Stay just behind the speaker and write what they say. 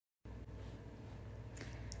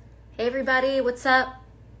Hey everybody, what's up?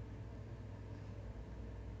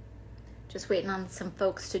 Just waiting on some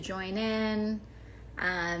folks to join in,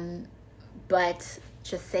 but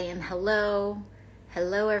just saying hello.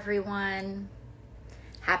 Hello everyone.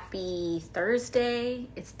 Happy Thursday.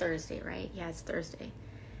 It's Thursday, right? Yeah, it's Thursday.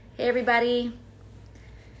 Hey everybody.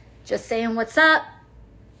 Just saying what's up.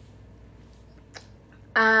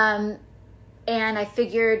 And I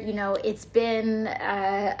figured, it's been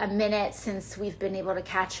a minute since we've been able to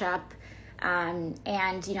catch up. And,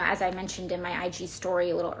 as I mentioned in my IG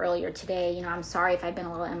story a little earlier today, I'm sorry if I've been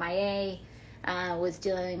a little MIA. Was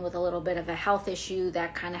dealing with a little bit of a health issue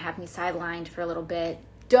that kind of had me sidelined for a little bit.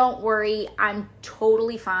 Don't worry, I'm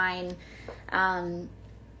totally fine.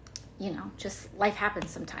 Just life happens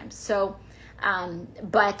sometimes. So,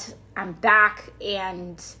 but I'm back,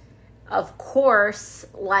 and of course,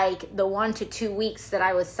 like the 1 to 2 weeks that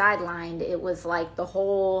I was sidelined, it was like the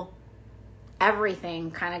whole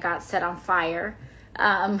everything kind of got set on fire.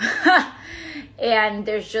 And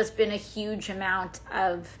there's just been a huge amount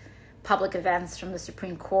of public events from the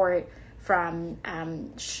Supreme Court, from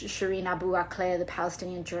Shireen Abu Akleh, the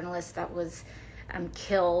Palestinian journalist that was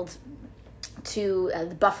killed, to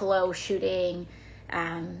the Buffalo shooting,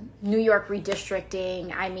 New York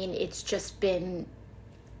redistricting. I mean, it's just been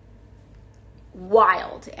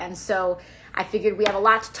wild. And so I figured we have a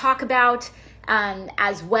lot to talk about,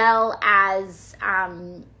 as well as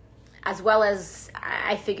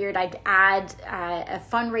I figured I'd add a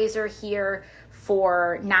fundraiser here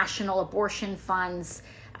for National Abortion Funds,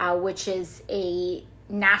 which is a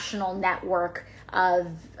national network of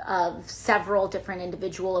several different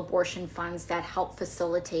individual abortion funds that help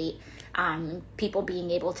facilitate people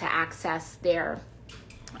being able to access their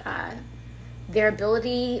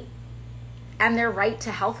ability and their right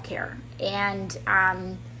to health care. And,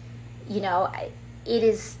 it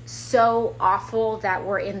is so awful that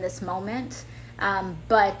we're in this moment.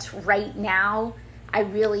 But right now, I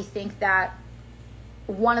really think that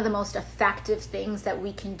one of the most effective things that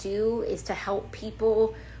we can do is to help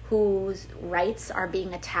people whose rights are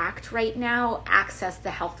being attacked right now access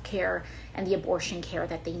the health care and the abortion care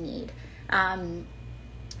that they need.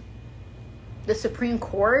 The Supreme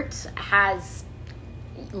Court has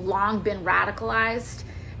long been radicalized,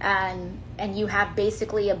 and you have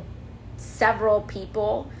basically several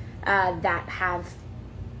people that have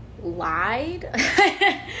lied.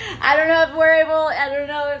 I don't know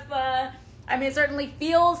if it certainly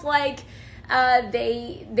feels like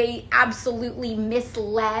they absolutely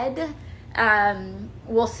misled,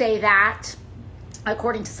 we'll say that,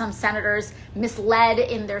 according to some senators, misled them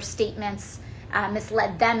in their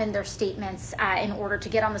statements in order to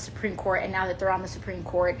get on the Supreme Court. And now that they're on the Supreme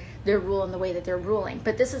Court, they're ruling the way that they're ruling.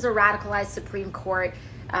 But this is a radicalized Supreme Court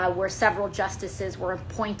where several justices were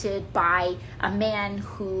appointed by a man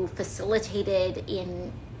who facilitated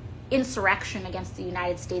insurrection against the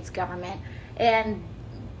United States government. And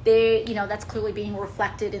that's clearly being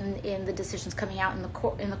reflected in the decisions coming out in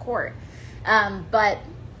the court. But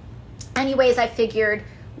anyways, I figured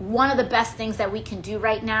one of the best things that we can do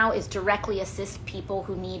right now is directly assist people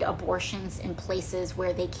who need abortions in places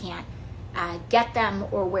where they can't get them,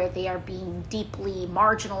 or where they are being deeply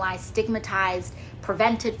marginalized, stigmatized,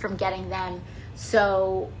 prevented from getting them.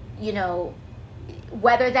 So,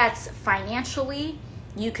 whether that's financially,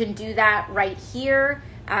 you can do that right here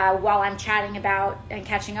while I'm chatting about and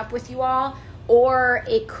catching up with you all, or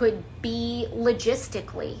it could be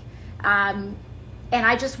logistically. And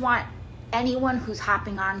I just want anyone who's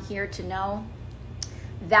hopping on here to know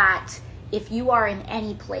that if you are in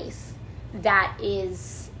any place that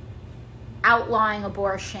is outlawing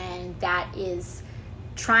abortion, that is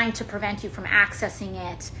trying to prevent you from accessing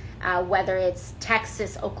it, whether it's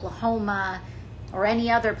Texas, Oklahoma, or any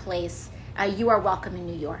other place, you are welcome in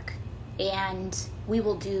New York. And we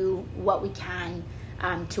will do what we can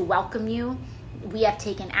to welcome you. We have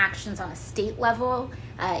taken actions on a state level,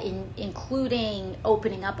 including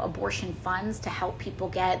opening up abortion funds to help people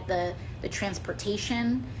get the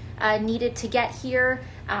transportation needed to get here.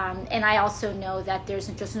 And I also know that there's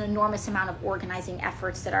just an enormous amount of organizing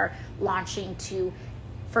efforts that are launching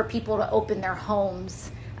for people to open their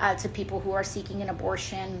homes to people who are seeking an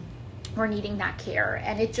abortion or needing that care.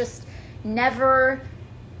 And it just never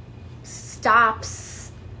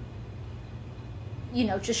stops,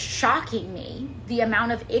 just shocking me, the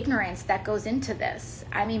amount of ignorance that goes into this.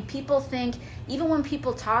 I mean, people think, even when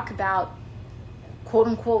people talk about quote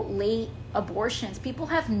unquote late abortions, people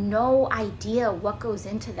have no idea what goes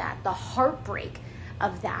into that, the heartbreak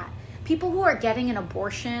of that. People who are getting an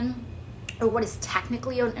abortion, or what is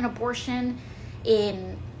technically an abortion,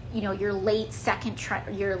 in your late second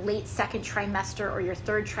trimester or your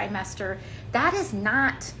third trimester, that is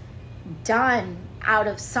not done out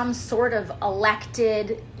of some sort of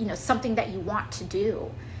elected, something that you want to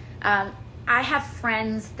do. I have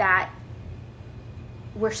friends that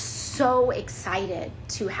were so excited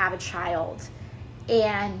to have a child,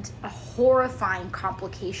 and a horrifying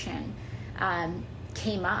complication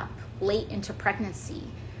came up late into pregnancy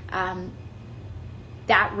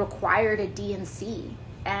that required a D&C.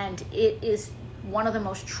 And it is one of the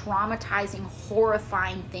most traumatizing,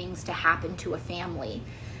 horrifying things to happen to a family,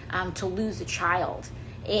 to lose a child.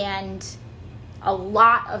 And a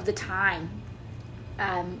lot of the time,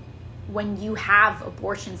 when you have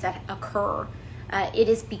abortions that occur, it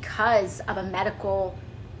is because of a medical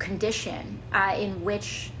condition in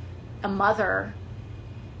which a mother's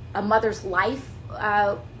life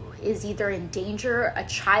is either in danger, a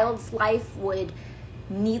child's life would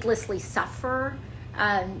needlessly suffer,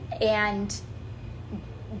 and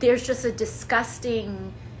there's just a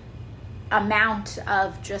disgusting amount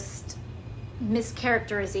of just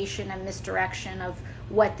mischaracterization and misdirection of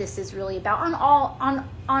what this is really about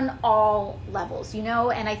on all levels,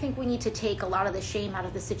 and I think we need to take a lot of the shame out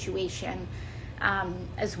of the situation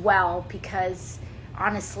as well, because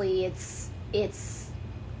honestly it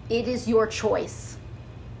is your choice,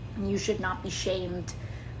 and you should not be shamed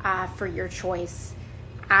for your choice.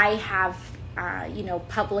 I have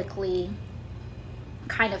publicly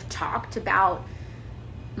kind of talked about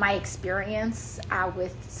my experience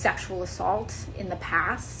with sexual assault in the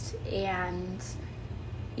past, and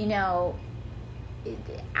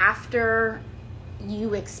after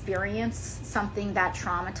you experience something that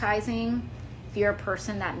traumatizing, if you're a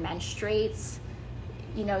person that menstruates,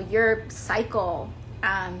 your cycle,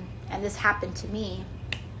 and this happened to me,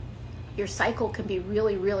 your cycle can be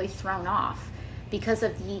really, really thrown off because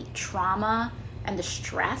of the trauma and the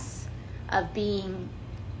stress of being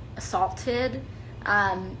assaulted.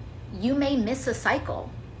 You may miss a cycle.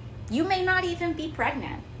 You may not even be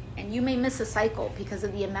pregnant, and you may miss a cycle because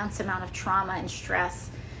of the immense amount of trauma and stress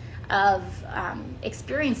of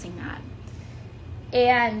experiencing that.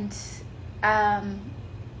 And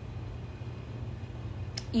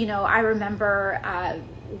I remember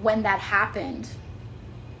when that happened,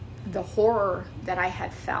 the horror that I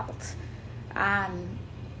had felt, and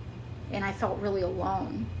I felt really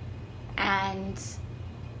alone. And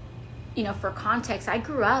for context, I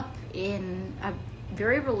grew up in a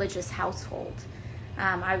very religious household.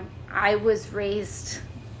 I was raised,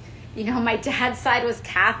 my dad's side was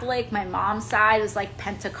Catholic, my mom's side was like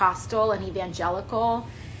Pentecostal and evangelical,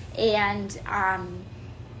 and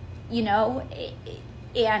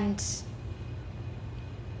and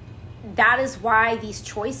that is why these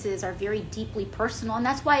choices are very deeply personal, and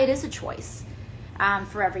that's why it is a choice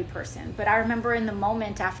for every person. But I remember in the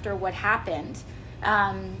moment after what happened,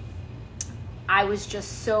 I was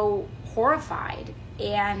just so horrified.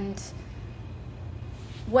 And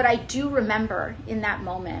what I do remember in that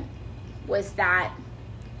moment was that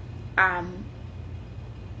I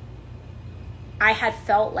had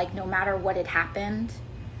felt like no matter what had happened,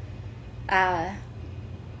 I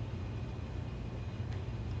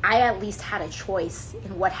at least had a choice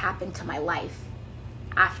in what happened to my life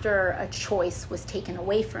after a choice was taken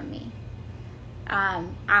away from me.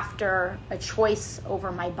 After a choice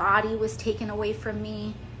over my body was taken away from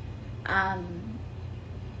me,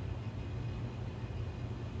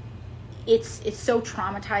 it's so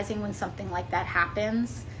traumatizing when something like that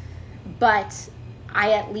happens, but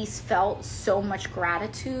I at least felt so much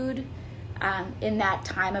gratitude in that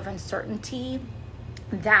time of uncertainty,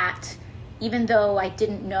 that even though I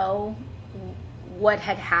didn't know what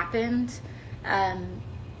had happened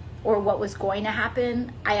or what was going to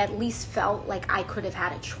happen, I at least felt like I could have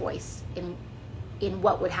had a choice in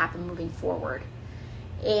what would happen moving forward.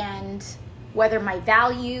 And whether my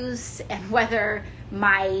values and whether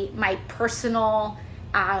my personal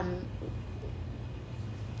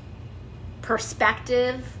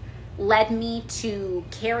perspective led me to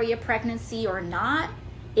carry a pregnancy or not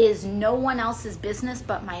is no one else's business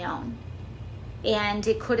but my own. And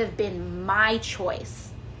it could have been my choice.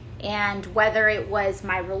 And whether it was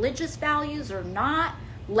my religious values or not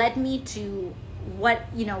led me to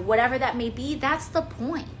whatever that may be, that's the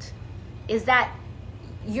point, is that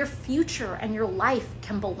your future and your life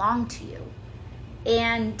can belong to you.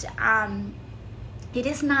 And it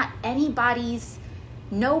is not anybody's,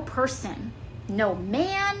 no person, no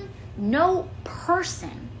man, no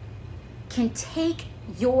person can take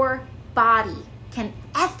your body, can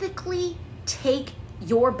ethically take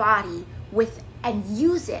your body and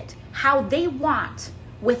use it how they want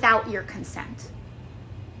without your consent.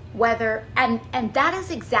 whether, and that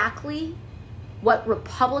is exactly what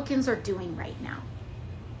Republicans are doing right now.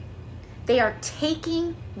 They are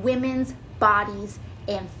taking women's bodies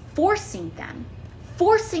and forcing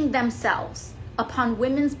themselves upon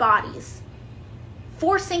women's bodies,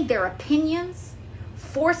 forcing their opinions,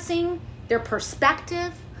 forcing their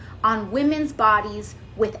perspective on women's bodies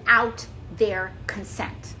without their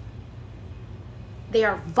consent. They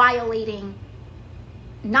are violating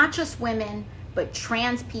not just women, but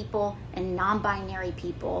trans people and non-binary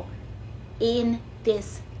people in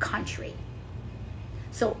this country.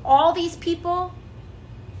 So all these people,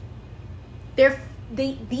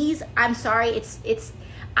 I'm sorry,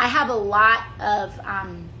 I have a lot of,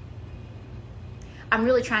 I'm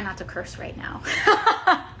really trying not to curse right now.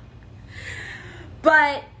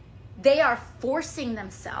 But they are forcing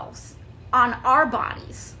themselves on our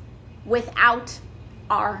bodies without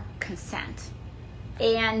our consent.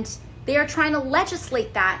 And they are trying to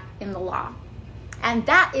legislate that in the law. And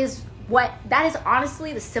that is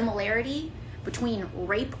honestly the similarity between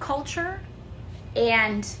rape culture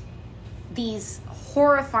and these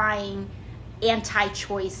horrifying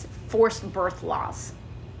anti-choice forced birth laws.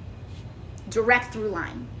 Direct through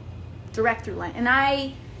line. And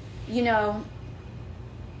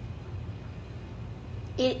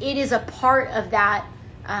it is a part of that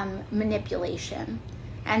manipulation.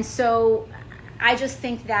 And so I just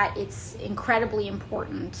think that it's incredibly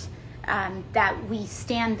important that we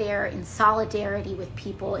stand there in solidarity with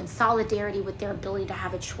people, in solidarity with their ability to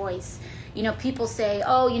have a choice. People say,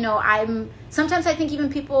 sometimes I think even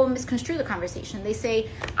people misconstrue the conversation. They say,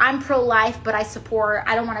 I'm pro-life, but I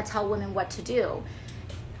don't want to tell women what to do.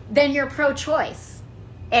 Then you're pro-choice.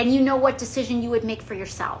 And you know what decision you would make for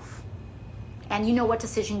yourself. And you know what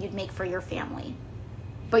decision you'd make for your family.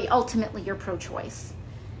 But ultimately, you're pro-choice.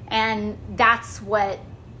 And that's what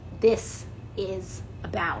this is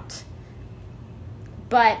about.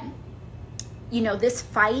 But, this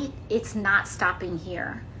fight, it's not stopping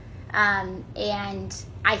here. And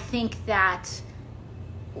I think that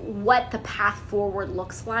what the path forward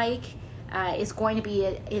looks like is going to be,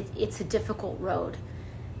 it's a difficult road.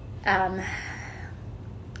 And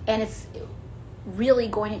it's really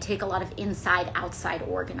going to take a lot of inside-outside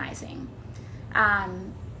organizing.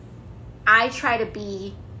 I try to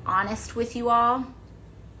be honest with you all.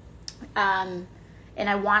 And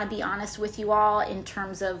I want to be honest with you all in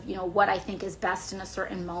terms of, what I think is best in a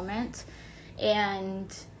certain moment.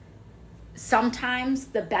 And sometimes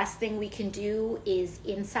the best thing we can do is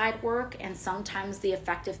inside work, and sometimes the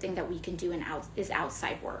effective thing that we can do is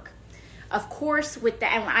outside work. Of course, with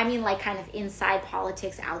that, I mean like kind of inside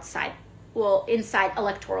politics, inside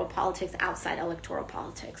electoral politics, outside electoral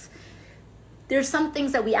politics. There's some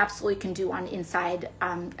things that we absolutely can do on inside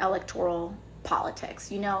electoral politics.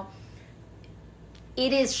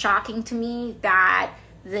 It is shocking to me that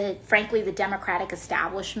frankly, the Democratic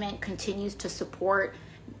establishment continues to support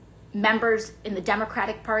members in the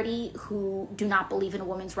Democratic Party who do not believe in a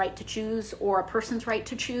woman's right to choose or a person's right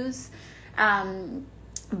to choose.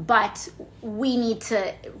 But we need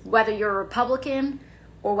to, whether you're a Republican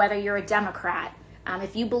or whether you're a Democrat,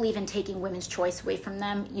 if you believe in taking women's choice away from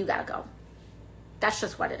them, you gotta go. That's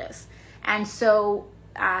just what it is. And so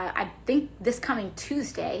I think this coming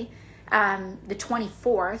Tuesday, the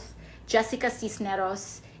 24th, Jessica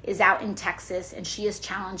Cisneros is out in Texas, and she is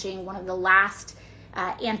challenging one of the last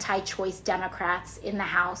anti-choice Democrats in the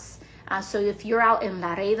House. So if you're out in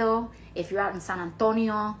Laredo, if you're out in San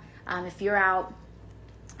Antonio, if you're out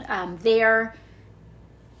there,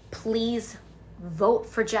 please vote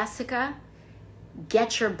for Jessica.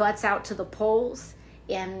 Get your butts out to the polls,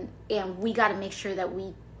 and we got to make sure that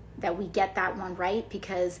we get that one right,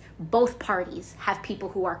 because both parties have people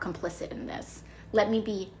who are complicit in this. Let me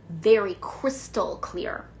be very crystal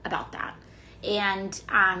clear about that. And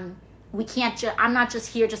we can't I'm not just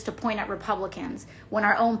here just to point at Republicans when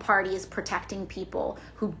our own party is protecting people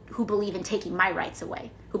who believe in taking my rights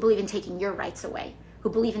away, who believe in taking your rights away, who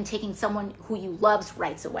believe in taking someone who you love's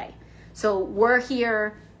rights away. So we're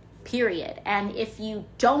here, period. And if you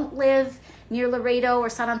don't live near Laredo or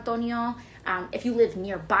San Antonio, if you live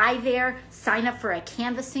nearby there, sign up for a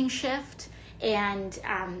canvassing shift and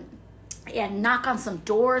knock on some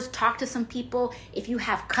doors, talk to some people. If you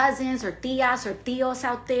have cousins or tias or tios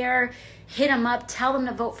out there, hit them up, tell them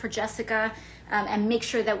to vote for Jessica, and make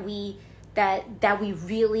sure that we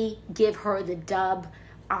really give her the dub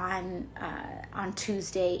on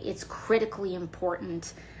Tuesday. It's critically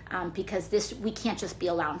important because we can't just be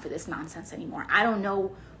allowing for this nonsense anymore. I don't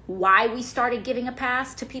know why we started giving a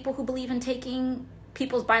pass to people who believe in taking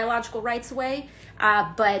people's biological rights away,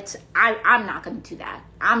 but I'm not going to do that.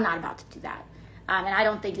 I'm not about to do that. And I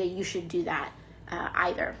don't think that you should do that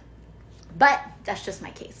either. But that's just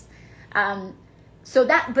my case. But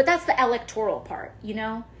that's the electoral part, you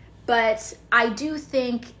know. But I do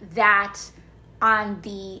think that on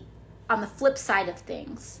the flip side of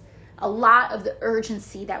things, a lot of the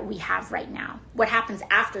urgency that we have right now, what happens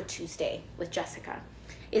after Tuesday with Jessica,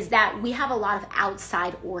 is that we have a lot of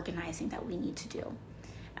outside organizing that we need to do.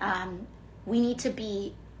 We need to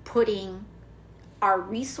be putting our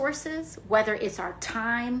resources, whether it's our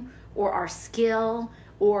time or our skill,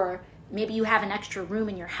 or maybe you have an extra room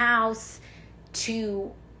in your house,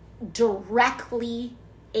 to directly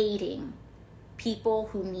aiding people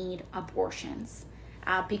who need abortions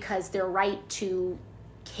because their right to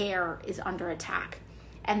care is under attack.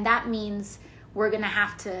 And that means we're going to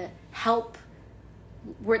have to help.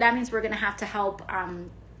 That means we're going to have to help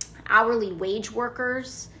hourly wage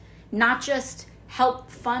workers, not just help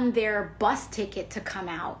fund their bus ticket to come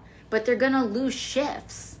out, but they're going to lose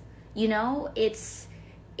shifts. You know,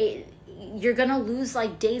 you're going to lose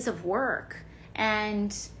like days of work,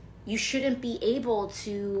 and you shouldn't be able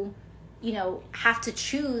to, you know, have to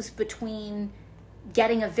choose between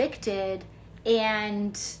getting evicted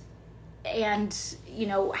and you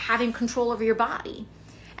know, having control over your body.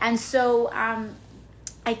 And so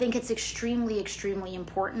I think it's extremely, extremely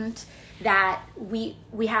important that we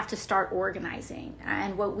have to start organizing.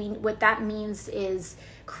 And what that means is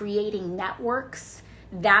creating networks.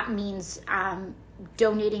 That means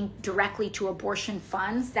donating directly to abortion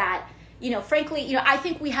funds that, you know, frankly, you know, I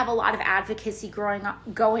think we have a lot of advocacy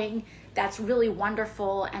going that's really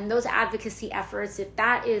wonderful. And those advocacy efforts, if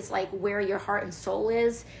that is like where your heart and soul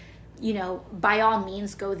is, you know, by all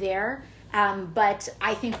means go there. But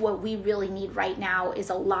I think what we really need right now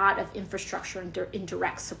is a lot of infrastructure and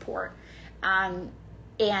indirect support,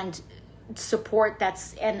 and support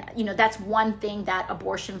that's one thing that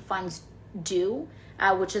abortion funds do,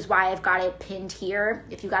 which is why I've got it pinned here.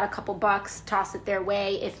 If you got a couple bucks, toss it their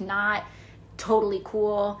way. If not, totally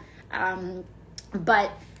cool.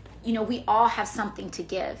 But you know, we all have something to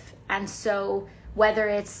give. And so whether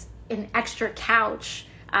it's an extra couch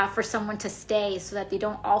for someone to stay so that they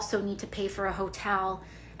don't also need to pay for a hotel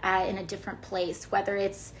in a different place, whether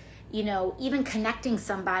it's, you know, even connecting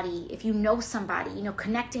somebody, if you know somebody, you know,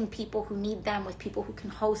 connecting people who need them with people who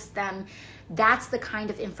can host them, that's the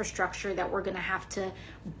kind of infrastructure that we're going to have to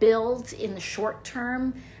build in the short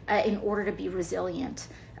term in order to be resilient.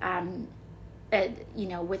 You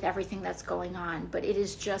know, with everything that's going on. But it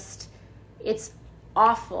is just, it's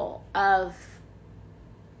awful of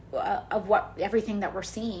what everything that we're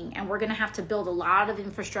seeing, and we're going to have to build a lot of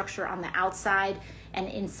infrastructure on the outside and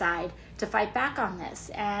inside to fight back on this.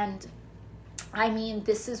 And I mean,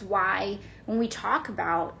 this is why when we talk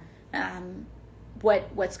about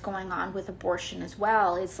what's going on with abortion as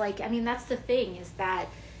well, it's like, I mean, that's the thing, is that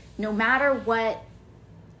no matter what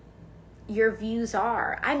your views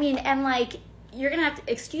are, I mean, and like, you're going to have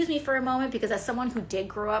to excuse me for a moment, because as someone who did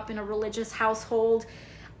grow up in a religious household,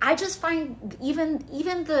 I just find even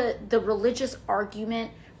the religious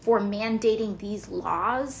argument for mandating these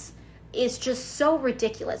laws is just so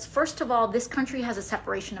ridiculous. First of all, this country has a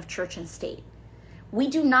separation of church and state. We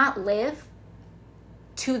do not live,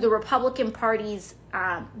 to the Republican Party's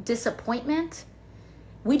disappointment,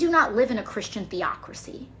 we do not live in a Christian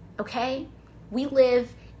theocracy, okay? We live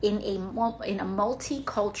in a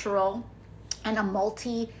multicultural and a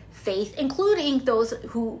multi-faith, including those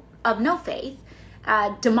who of no faith,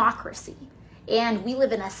 democracy. And we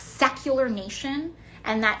live in a secular nation,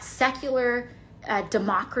 and that secular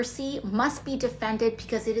democracy must be defended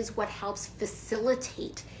because it is what helps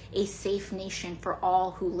facilitate a safe nation for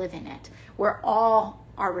all who live in it, where all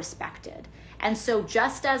are respected. And so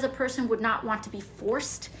just as a person would not want to be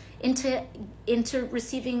forced into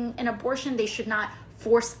receiving an abortion, they should not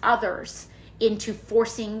force others into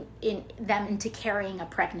forcing them into carrying a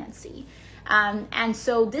pregnancy. And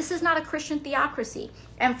so this is not a Christian theocracy.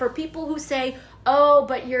 And for people who say, oh,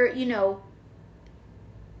 but you're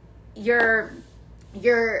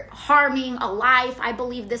harming a life, I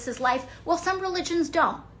believe this is life. Well, some religions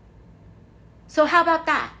don't. So how about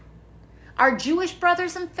that? Our Jewish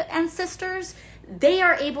brothers and sisters, they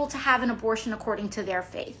are able to have an abortion according to their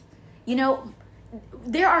faith. You know,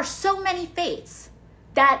 there are so many faiths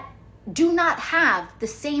that do not have the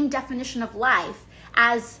same definition of life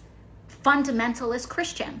as fundamentalist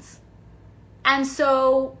Christians. And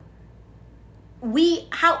so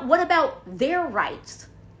what about their rights?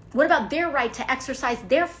 What about their right to exercise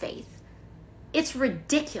their faith? It's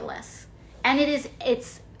ridiculous. And it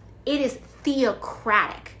is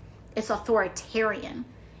theocratic. It's authoritarian.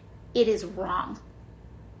 It is wrong.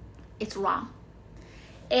 It's wrong.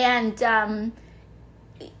 And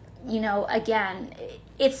again,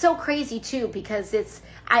 it's so crazy too, because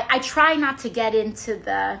I try not to get into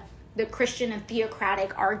the Christian and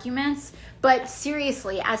theocratic arguments, but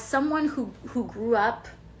seriously, as someone who grew up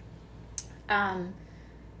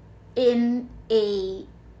in a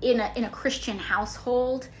Christian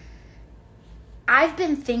household, I've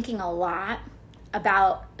been thinking a lot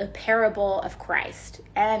about the parable of Christ.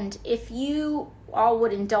 And if you all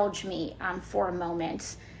would indulge me for a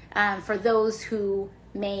moment, for those who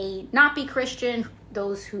may not be Christian,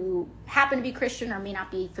 those who happen to be Christian or may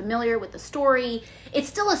not be familiar with the story, it's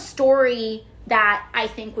still a story that I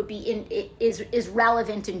think would be is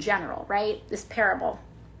relevant in general, right? This parable.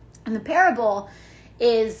 And the parable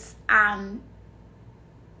is of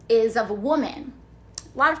a woman.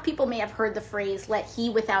 A lot of people may have heard the phrase, "Let he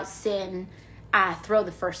without sin throw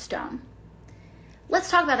the first stone." Let's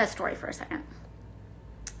talk about that story for a second.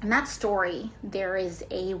 In that story, there is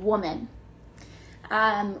a woman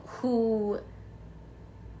who,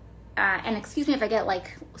 and excuse me if I get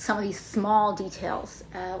like some of these small details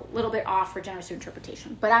a little bit off for generous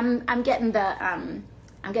interpretation, but I'm getting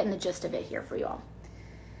the gist of it here for you all.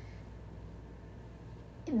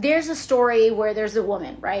 There's a story where there's a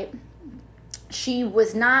woman, right? She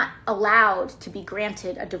was not allowed to be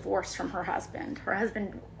granted a divorce from her husband. Her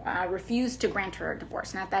husband refused to grant her a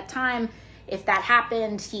divorce. And at that time, if that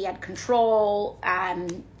happened, he had control,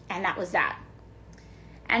 and that was that.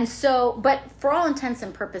 And so, but for all intents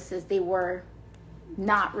and purposes, they were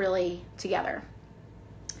not really together.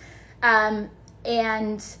 And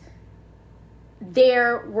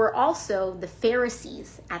there were also the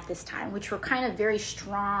Pharisees at this time, which were kind of very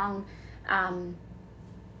strong.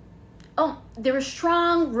 They were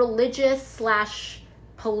strong religious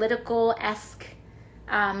 / political-esque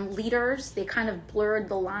leaders. They kind of blurred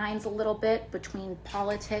the lines a little bit between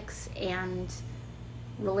politics and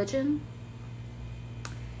religion.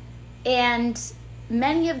 And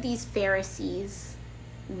many of these Pharisees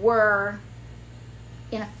were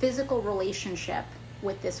in a physical relationship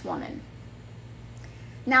with this woman.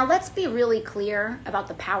 Now, let's be really clear about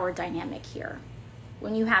the power dynamic here.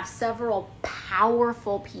 When you have several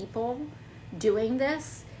powerful people doing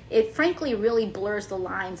this, it frankly really blurs the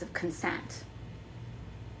lines of consent.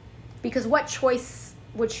 Because what choice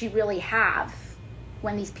would she really have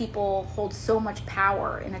when these people hold so much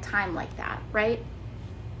power in a time like that, right?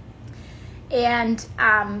 And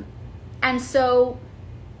so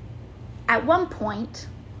at one point,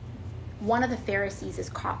 one of the Pharisees is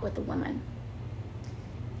caught with a woman.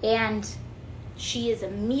 And she is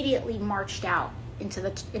immediately marched out into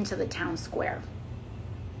the town square.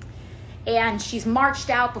 And she's marched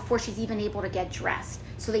out before she's even able to get dressed.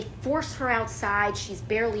 So they force her outside. She's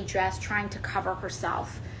barely dressed, trying to cover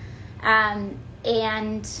herself. And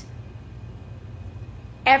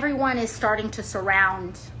everyone is starting to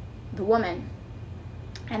surround the woman.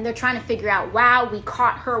 And they're trying to figure out, wow, we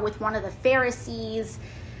caught her with one of the Pharisees.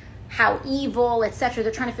 How evil, etc.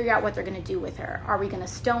 They're trying to figure out what they're going to do with her. Are we going to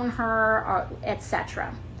stone her, or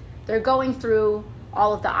etc. They're going through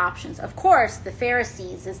all of the options. Of course, the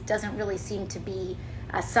Pharisees, this doesn't really seem to be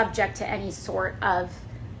subject to any sort of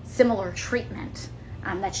similar treatment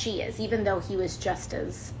that she is, even though he was just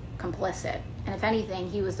as complicit. And if anything,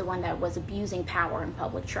 he was the one that was abusing power and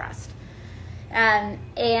public trust. And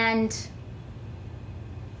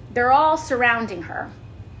they're all surrounding her,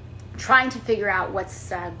 trying to figure out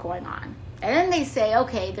what's going on. And then they say,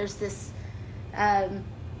 okay, there's this,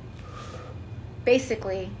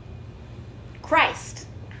 basically, Christ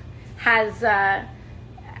has,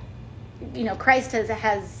 Christ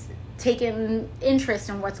has taken interest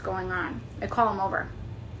in what's going on. They call him over.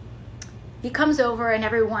 He comes over and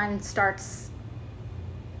everyone starts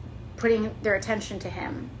putting their attention to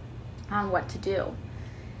him on what to do.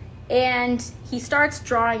 And he starts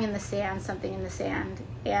drawing in the sand, something in the sand,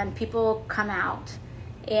 and people come out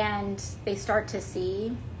and they start to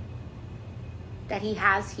see that he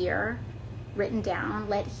has here written down,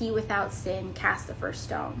 "Let he without sin cast the first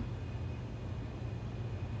stone."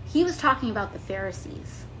 He was talking about the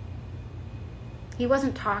Pharisees. He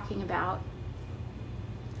wasn't talking about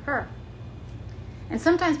her. And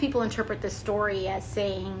sometimes people interpret this story as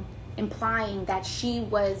implying that she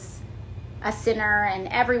was a sinner and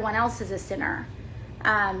everyone else is a sinner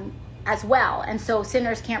as well. And so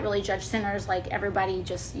sinners can't really judge sinners, like everybody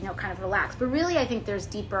just, kind of relax. But really, I think there's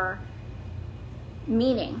deeper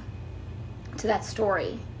meaning to that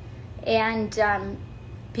story. And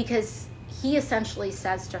because he essentially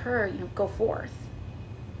says to her, go forth.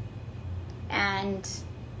 And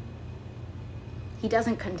he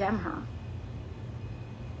doesn't condemn her.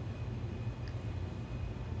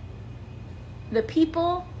 The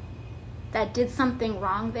people that did something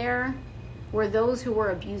wrong there were those who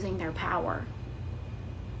were abusing their power.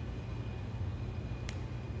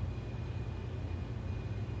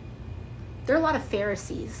 There are a lot of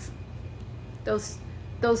Pharisees, those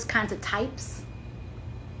kinds of types,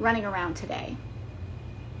 running around today,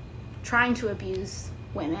 trying to abuse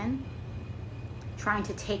women, trying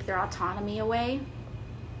to take their autonomy away,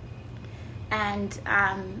 and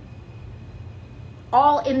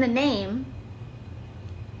all in the name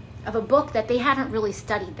of a book that they haven't really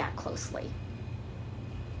studied that closely.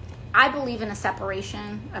 I believe in a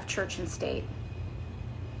separation of church and state.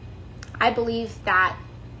 I believe that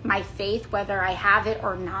my faith, whether I have it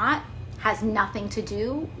or not, has nothing to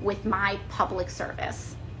do with my public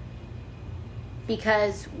service,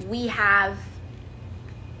 because we have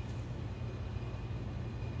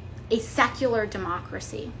a secular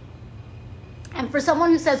democracy. And for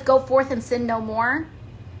someone who says, go forth and sin no more,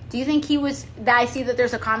 do you think he was, that I see that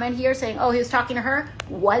there's a comment here saying, oh, he was talking to her?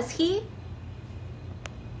 Was he?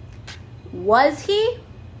 Was he?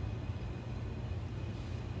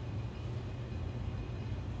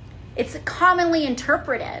 It's commonly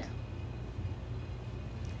interpreted.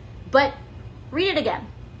 But read it again.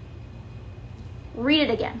 Read it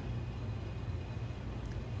again.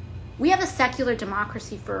 We have a secular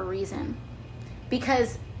democracy for a reason,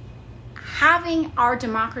 because having our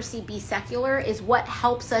democracy be secular is what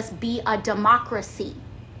helps us be a democracy.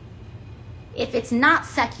 If it's not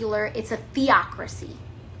secular, it's a theocracy.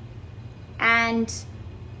 And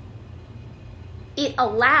it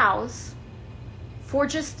allows for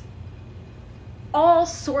just all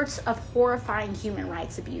sorts of horrifying human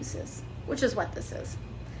rights abuses, which is what this is.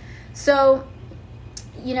 So,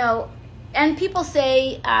 and people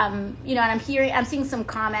say, and I'm seeing some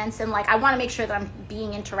comments, and like, I want to make sure that I'm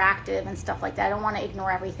being interactive and stuff like that. I don't want to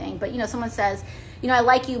ignore everything. But, someone says, I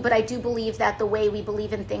like you, but I do believe that the way we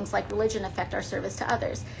believe in things like religion affect our service to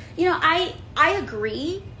others. I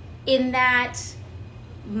agree in that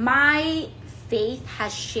my faith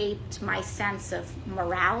has shaped my sense of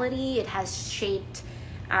morality. It has shaped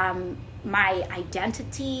my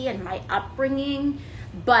identity and my upbringing.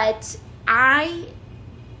 But I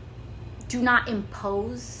do not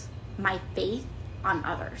impose my faith on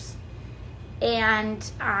others. And,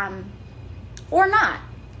 or not,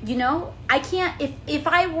 I can't, if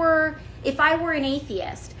I were an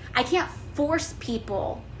atheist, I can't force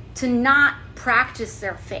people to not practice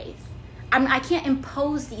their faith. I can't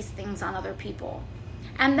impose these things on other people.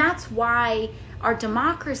 And that's why our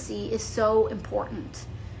democracy is so important.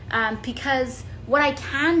 Because what I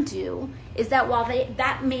can do is that while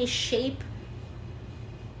that may shape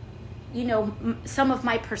some of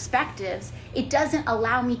my perspectives, it doesn't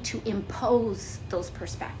allow me to impose those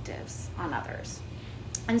perspectives on others.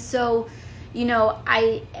 And so,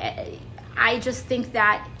 I just think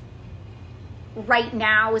that right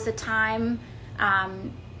now is a time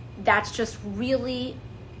that's just really,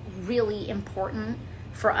 really important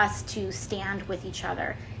for us to stand with each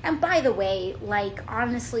other. And by the way, like,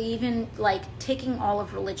 honestly, even like taking all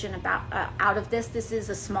of religion out of this is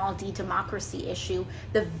a small d democracy issue.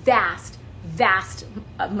 The vast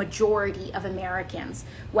majority of Americans,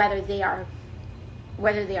 whether they are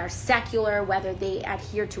secular, whether they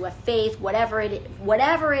adhere to a faith, whatever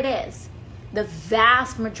it is, the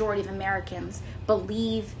vast majority of Americans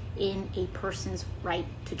believe in a person's right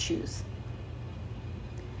to choose.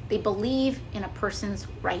 They believe in a person's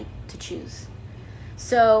right to choose.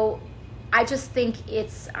 So I just think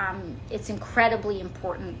it's incredibly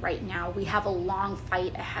important right now. We have a long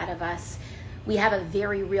fight ahead of us. We have a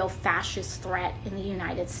very real fascist threat in the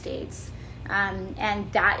United States.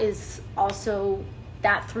 And that is also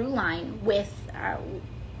that through line with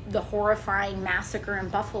the horrifying massacre in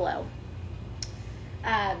Buffalo.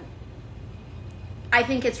 I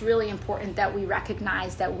think it's really important that we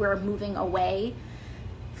recognize that we're moving away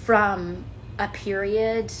from a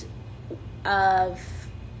period of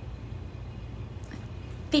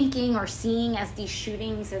thinking or seeing as these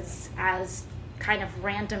shootings as kind of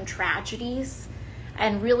random tragedies,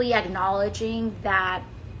 and really acknowledging that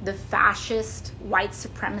the fascist white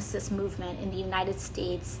supremacist movement in the United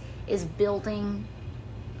States is building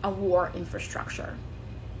a war infrastructure.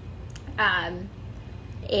 And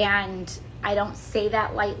I don't say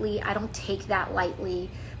that lightly, I don't take that lightly,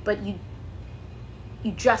 but you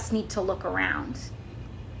just need to look around.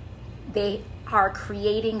 They are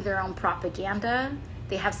creating their own propaganda.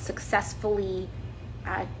 They have successfully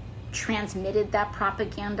transmitted that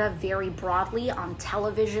propaganda very broadly on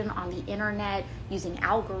television, on the internet, using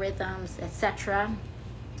algorithms, etc.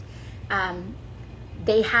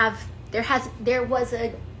 There was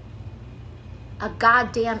a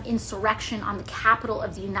goddamn insurrection on the Capitol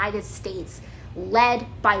of the United States led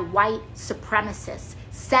by white supremacists.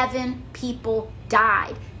 7 people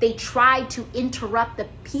died. They tried to interrupt the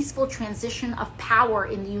peaceful transition of power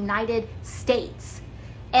in the United States,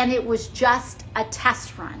 and it was just a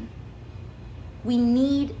test run. We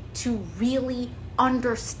need to really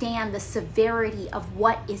understand the severity of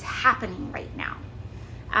what is happening right now.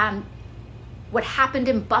 What happened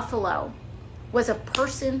in Buffalo was a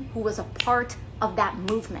person who was a part of that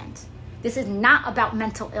movement. This is not about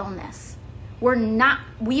mental illness.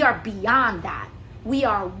 We are beyond that. We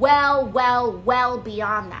are well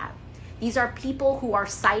beyond that. These are people who are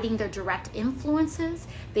citing their direct influences.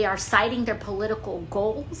 They are citing their political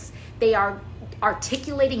goals. They are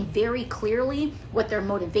articulating very clearly what their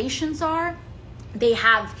motivations are. They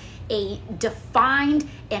have a defined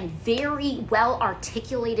and very well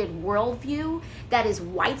articulated worldview that is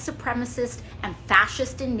white supremacist and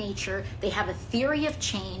fascist in nature. They have a theory of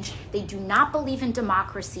change. They do not believe in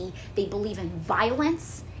democracy. They believe in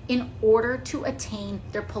violence in order to attain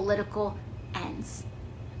their political ends,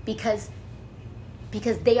 because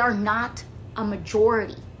they are not a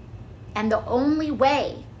majority. And the only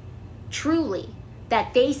way truly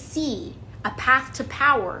that they see a path to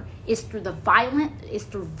power is through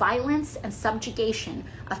violence and subjugation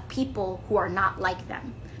of people who are not like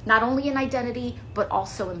them, not only in identity but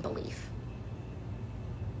also in belief.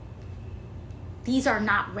 These are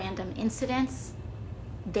not random incidents.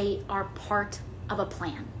 They are part of a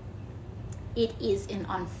plan. It is an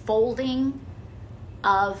unfolding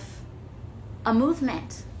of a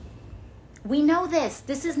movement. We know this.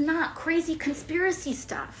 This is not crazy conspiracy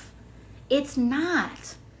stuff. It's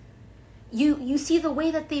not. You see the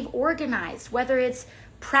way that they've organized, whether it's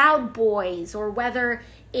Proud Boys or whether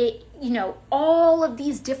it, all of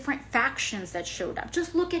these different factions that showed up.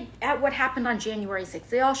 Just look at what happened on January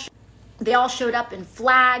 6th. They all showed up in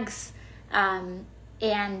flags, and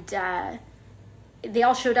they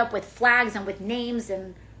all showed up with flags and with names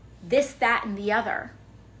and this, that, and the other.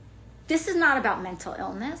 This is not about mental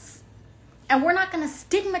illness. And we're not going to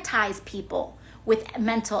stigmatize people with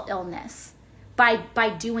mental illness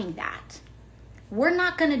by doing that. We're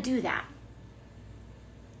not going to do that.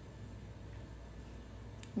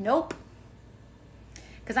 Nope.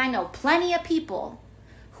 Because I know plenty of people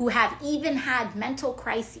who have even had mental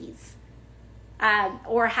crises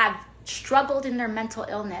or have struggled in their mental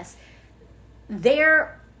illness.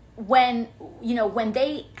 When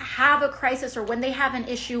they have a crisis or when they have an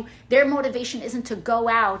issue, their motivation isn't to go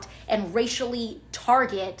out and racially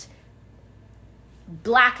target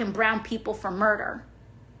Black and brown people for murder.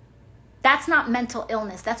 That's not mental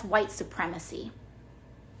illness. That's white supremacy.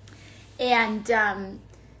 And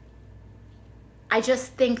I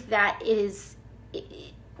just think that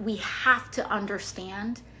we have to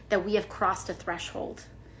understand that we have crossed a threshold.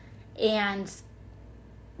 And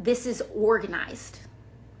this is organized.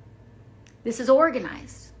 This is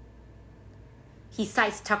organized. He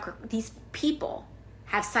cites Tucker. These people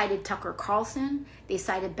have cited Tucker Carlson. They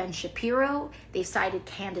cited Ben Shapiro. They cited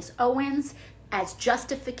Candace Owens as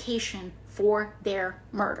justification for their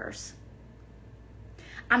murders.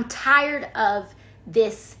 I'm tired of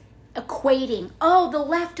this equating, the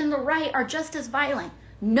left and the right are just as violent.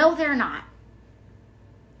 No, they're not.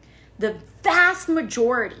 The vast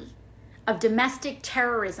majority of domestic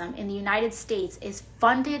terrorism in the United States is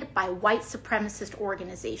funded by white supremacist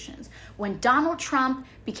organizations. When Donald Trump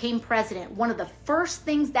became president, one of the first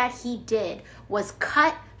things that he did was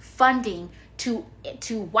cut funding to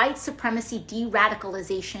white supremacy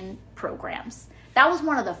de-radicalization programs. That was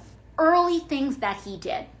one of the early things that he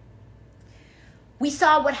did. We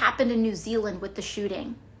saw what happened in New Zealand with the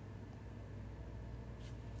shooting.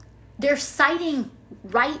 They're citing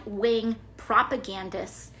right-wing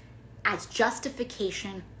propagandists as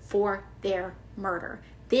justification for their murder.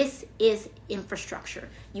 This is infrastructure.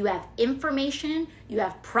 You have information, you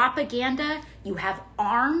have propaganda, you have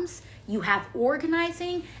arms, you have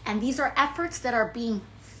organizing, and these are efforts that are being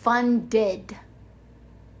funded.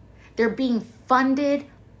 They're being funded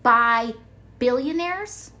by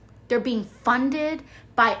billionaires. They're being funded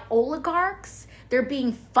by oligarchs. They're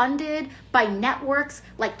being funded by networks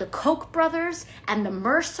like the Koch brothers and the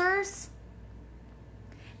Mercers.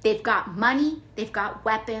 They've got money, they've got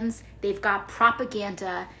weapons, they've got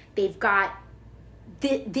propaganda, they've got,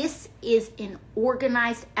 this is an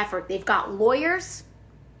organized effort. They've got lawyers,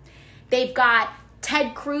 they've got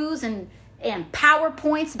Ted Cruz and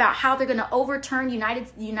PowerPoints about how they're gonna overturn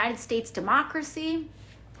United States democracy.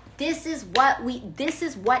 This is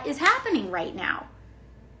what is happening right now.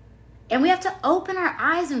 And we have to open our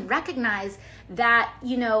eyes and recognize that,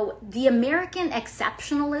 you know, the American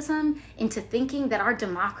exceptionalism into thinking that our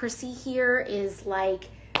democracy here is like,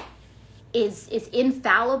 is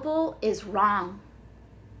infallible is wrong.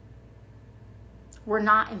 We're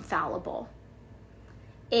not infallible.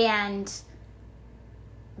 And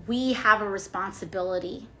we have a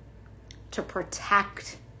responsibility to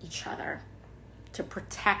protect each other, to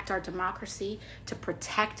protect our democracy, to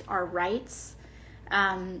protect our rights,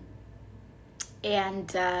 and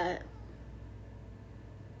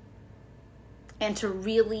to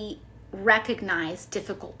really recognize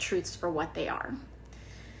difficult truths for what they are.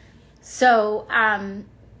 So,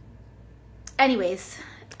 anyways,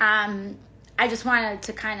 I just wanted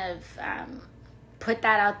to kind of put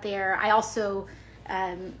that out there. I also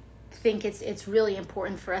think it's really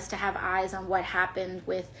important for us to have eyes on what happened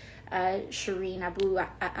with Shireen Abu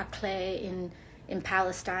Akleh in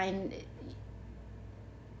Palestine.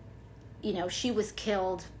 You know, she was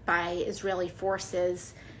killed by Israeli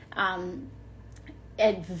forces.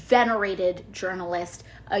 A venerated journalist,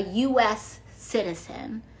 a U.S.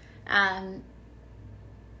 citizen. And,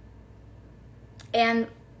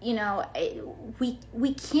 you know,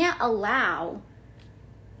 we can't allow,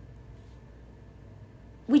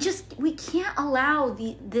 we can't allow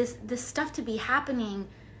this stuff to be happening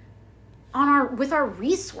with our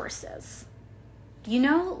resources. You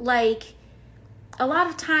know, like, a lot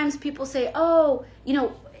of times people say, oh, you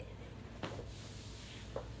know,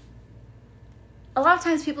 a lot of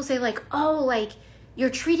times people say like, oh, like, you're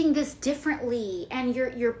treating this differently, and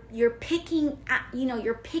you're picking, you know,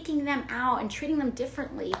 you're picking them out and treating them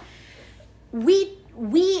differently.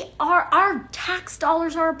 Our tax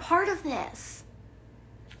dollars are a part of this.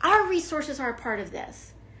 Our resources are a part of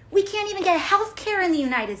this. We can't even get health care in the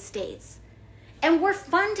United States, and we're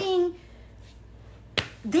funding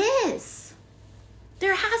this.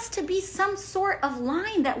 There has to be some sort of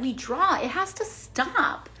line that we draw. It has to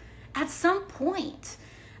stop at some point.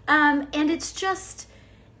 And it's just,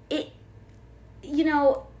 you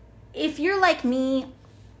know, if you're like me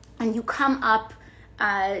and you come up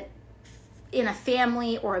in a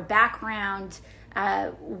family or a background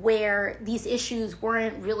where these issues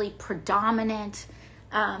weren't really predominant,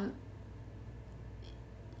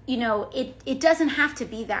 you know, it doesn't have to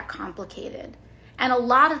be that complicated. And a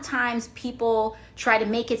lot of times people try to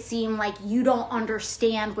make it seem like you don't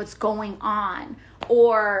understand what's going on,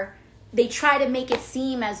 or they try to make it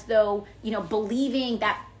seem as though, you know, believing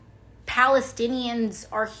that Palestinians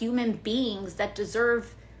are human beings that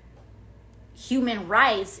deserve human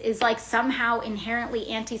rights is like somehow inherently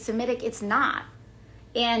anti-Semitic. It's not.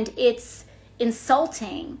 And it's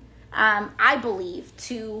insulting, I believe,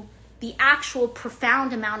 to the actual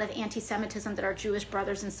profound amount of anti-Semitism that our Jewish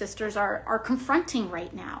brothers and sisters are confronting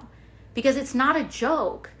right now. Because it's not a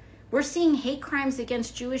joke. We're seeing hate crimes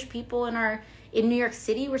against Jewish people in New York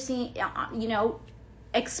City. We're seeing, you know,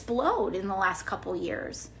 explode in the last couple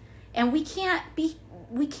years. And we can't be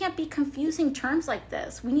confusing terms like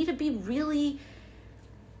this. We need to be really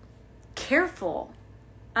careful.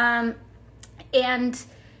 And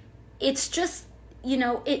it's just, you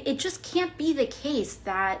know, it just can't be the case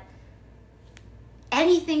that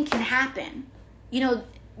anything can happen. You know,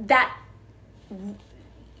 that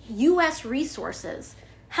U.S. resources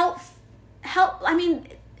help, I mean,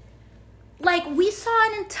 like, we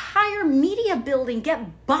saw an entire media building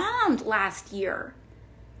get bombed last year.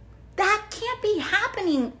 That can't be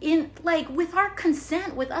happening with our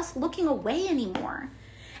consent, with us looking away anymore.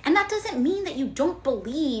 And that doesn't mean that you don't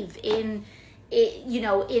believe in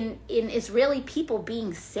Israeli people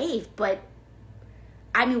being safe, but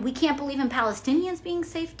I mean, we can't believe in Palestinians being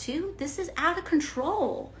safe too. This is out of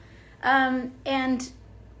control. And,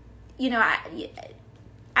 you know,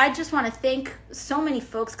 I just want to thank so many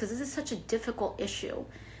folks, because this is such a difficult issue.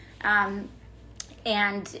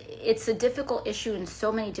 And it's a difficult issue in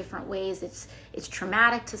so many different ways. It's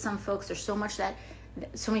traumatic to some folks. There's so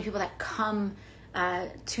many people that come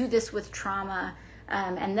to this with trauma.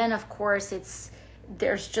 And then, of course,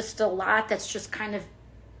 there's just a lot that's just kind of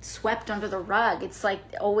swept under the rug. It's like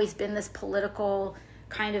always been this political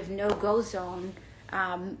kind of no-go zone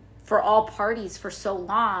for all parties for so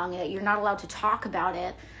long. You're not allowed to talk about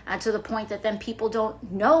it to the point that then people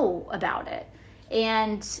don't know about it.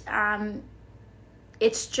 And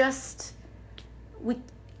it's just,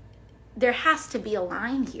 there has to be a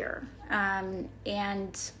line here.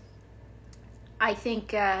 And I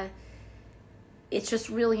think it's just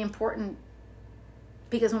really important,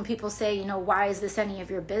 because when people say, you know, why is this any of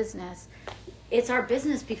your business? It's our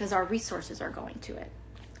business because our resources are going to it.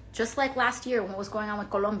 Just like last year when what was going on with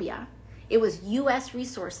Colombia, it was U.S.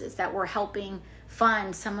 resources that were helping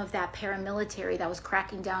fund some of that paramilitary that was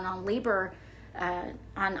cracking down on labor,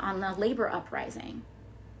 on the labor uprising.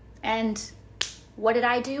 And what did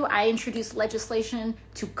I do? I introduced legislation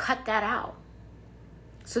to cut that out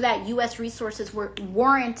so that U.S. resources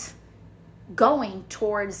weren't going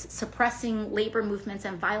towards suppressing labor movements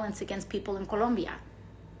and violence against people in Colombia.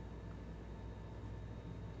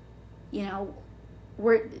 You know,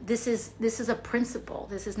 this is a principle.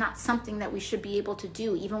 This is not something that we should be able to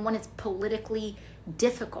do, even when it's politically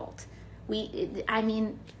difficult. It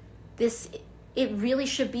really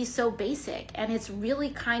should be so basic, and it's really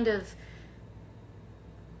kind of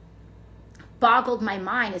boggled my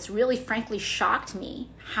mind. It's really, frankly, shocked me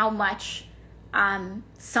how much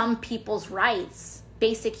some people's rights,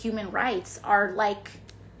 basic human rights, are like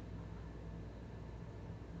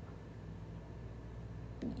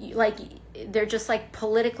they're just like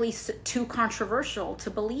politically too controversial to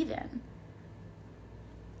believe in.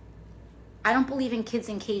 I don't believe in kids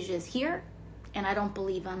in cages here, and I don't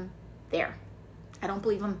believe them there. I don't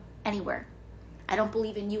believe them anywhere. I don't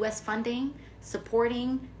believe in U.S. funding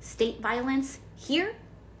supporting state violence here,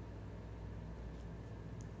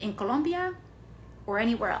 in Colombia, or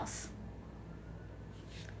anywhere else.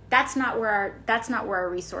 That's not where our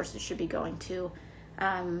resources should be going to,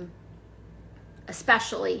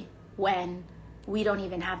 especially when we don't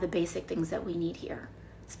even have the basic things that we need here,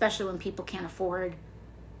 especially when people can't afford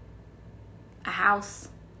a house,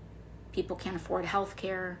 people can't afford health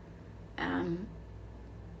care.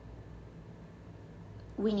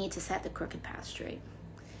 We need to set the crooked path straight.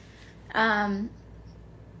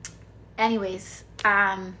 Anyways,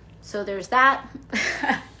 so there's that.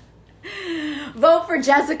 Vote for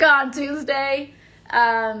Jessica on Tuesday.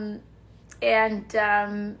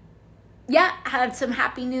 Yeah, had some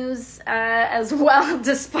happy news as well,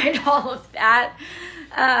 despite all of that.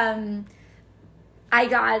 I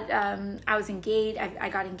was engaged. I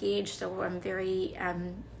got engaged, so I'm very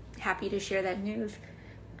happy to share that news.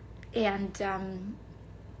 And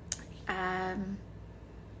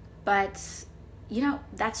but you know,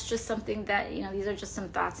 that's just something that, you know, these are just some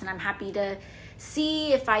thoughts, and I'm happy to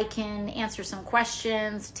see if I can answer some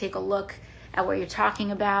questions, take a look at what you're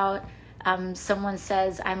talking about. Someone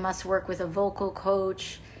says I must work with a vocal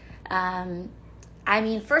coach. I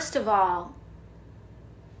mean, first of all,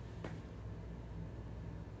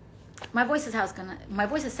 my voice is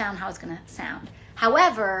sound how it's gonna sound.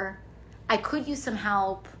 However, I could use some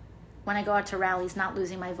help when I go out to rallies, not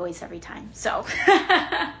losing my voice every time. So,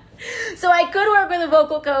 so I could work with a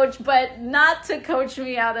vocal coach, but not to coach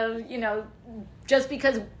me out of, you know, just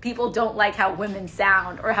because people don't like how women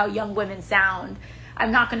sound or how young women sound.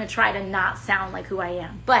 I'm not going to try to not sound like who I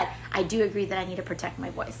am, but I do agree that I need to protect my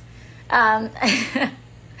voice. Let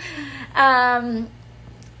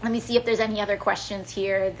me see if there's any other questions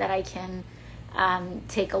here that I can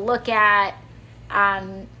take a look at.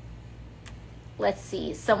 Let's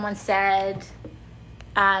see. Someone said,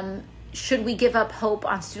 should we give up hope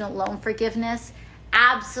on student loan forgiveness?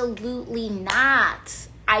 Absolutely not.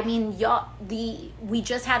 I mean, we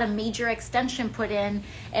just had a major extension put in,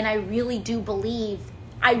 and I really do believe,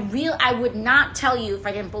 I would not tell you if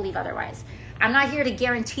I didn't believe otherwise. I'm not here to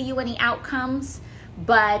guarantee you any outcomes,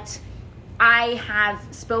 but I have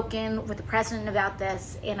spoken with the president about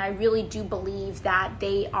this, and I really do believe that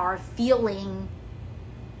they are feeling,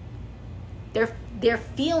 they're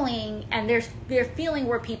feeling, and they're feeling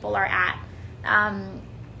where people are at.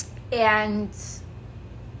 And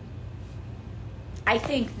I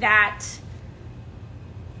think that,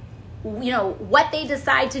 you know, what they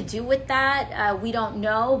decide to do with that, we don't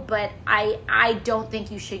know, but I don't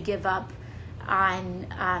think you should give up on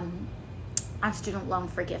student loan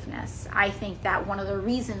forgiveness. I think that one of the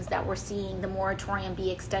reasons that we're seeing the moratorium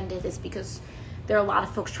be extended is because there are a lot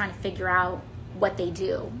of folks trying to figure out what they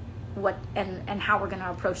do, and how we're going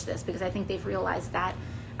to approach this, because I think they've realized that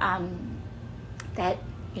that,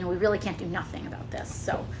 you know, we really can't do nothing about this.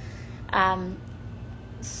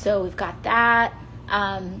 So we've got that.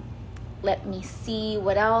 Let me see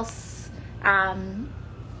what else.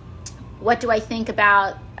 What do I think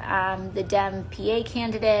about the Dem PA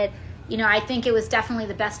candidate? You know, I think it was definitely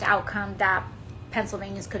the best outcome that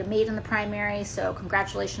Pennsylvanians could have made in the primary. So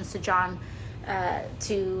congratulations to John,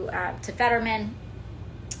 to Fetterman.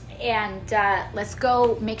 And let's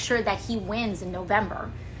go make sure that he wins in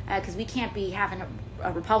November, because we can't be having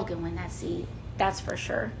a Republican win that seat. That's for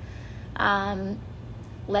sure.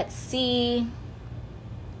 Let's see.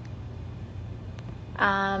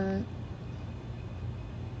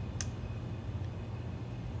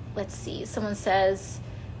 Let's see. Someone says,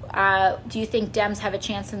 do you think Dems have a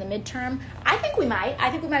chance in the midterm? I think we might. I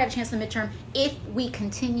think we might have a chance in the midterm if we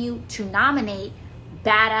continue to nominate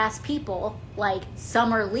badass people like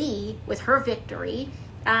Summer Lee with her victory,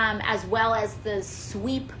 as well as the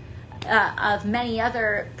sweep of many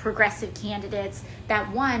other progressive candidates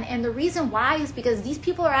that won. And the reason why is because these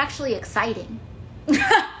people are actually exciting.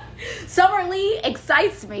 Summer Lee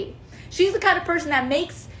excites me. She's the kind of person that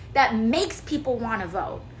makes people want to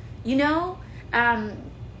vote, you know? And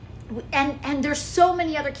there's so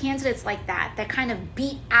many other candidates like that kind of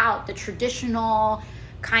beat out the traditional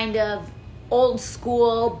kind of old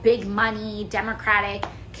school, big money, Democratic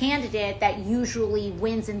candidate that usually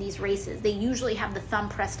wins in these races. They usually have the thumb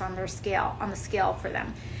pressed on the scale for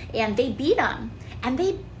them. And they beat them. And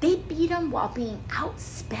they beat them while being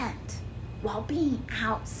outspent.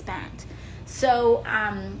 So,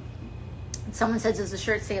 someone says, does the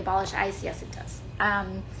shirt say abolish ICE? Yes, it does.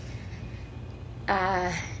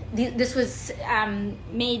 This was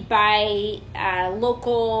made by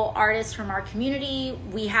local artists from our community.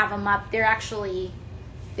 We have them up. They're actually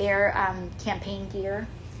their campaign gear.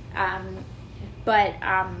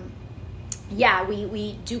 Yeah,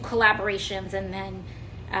 we do collaborations, and then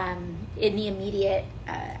in the immediate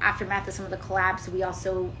aftermath of some of the collabs, we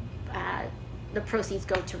also the proceeds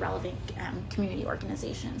go to relevant community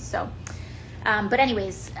organizations. So, but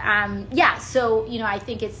anyways, yeah. So I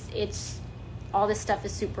think it's all this stuff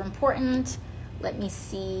is super important. Let me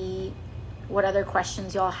see what other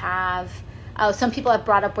questions y'all have. Oh, some people have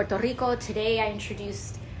brought up Puerto Rico. Today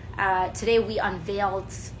we unveiled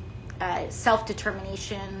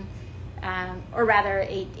self-determination, or rather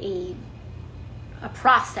a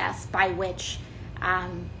process by which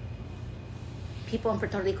people in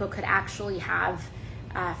Puerto Rico could actually have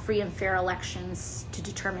free and fair elections to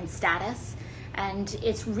determine status. And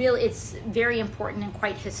it's very important and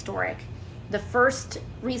quite historic. The first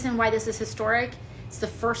reason why this is historic, it's the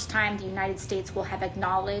first time the United States will have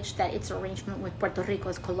acknowledged that its arrangement with Puerto Rico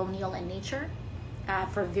is colonial in nature.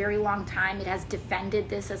 For a very long time, it has defended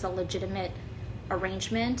this as a legitimate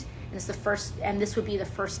arrangement, and this would be the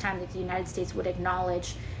first time that the United States would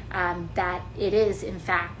acknowledge that it is, in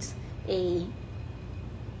fact,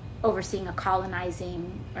 overseeing a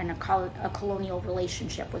colonizing and a colonial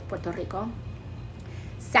relationship with Puerto Rico.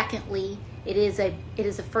 Secondly, it is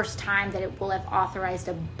the first time that it will have authorized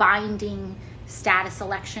a binding status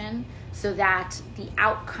election, so that the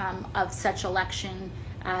outcome of such election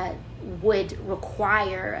would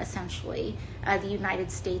require, essentially, the United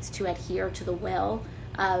States to adhere to the will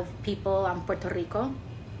of people on Puerto Rico.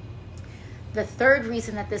 The third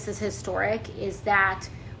reason that this is historic is that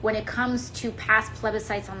when it comes to past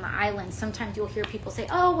plebiscites on the island, sometimes you'll hear people say,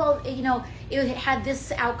 oh, well, it had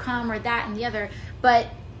this outcome or that and the other. But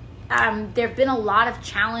there have been a lot of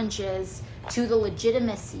challenges to the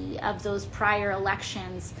legitimacy of those prior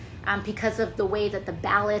elections because of the way that the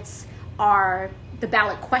ballot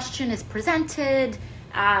question is presented,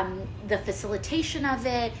 the facilitation of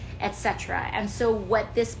it, etc. And so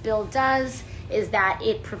what this bill does is that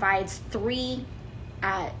it provides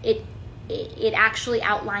it actually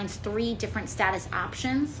outlines three different status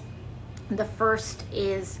options. The first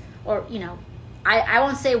is, I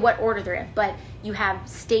won't say what order they're in, but you have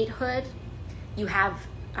statehood, you have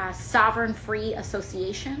sovereign free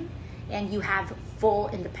association, and you have full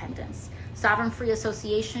independence. Sovereign free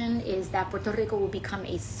association is that Puerto Rico will become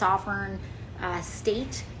a sovereign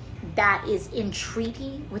state that is in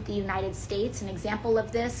treaty with the United States. An example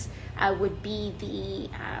of this would be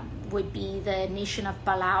the nation of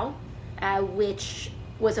Palau, which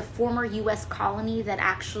was a former U.S. colony that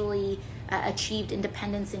actually achieved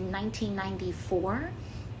independence in 1994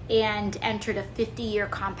 and entered a 50-year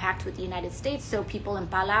compact with the United States. So people in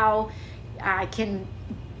Palau can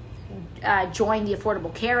join the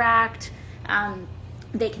Affordable Care Act.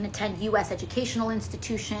 They can attend U.S. educational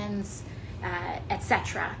institutions,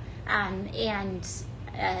 etc. And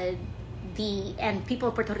people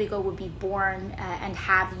of Puerto Rico would be born and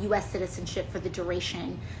have U.S. citizenship for the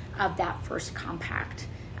duration of that first compact,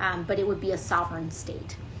 but it would be a sovereign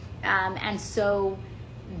state. And so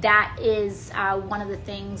that is one of the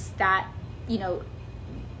things that,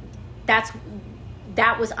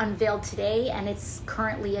 that was unveiled today, and it's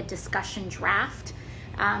currently a discussion draft.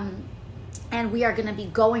 And we are going to be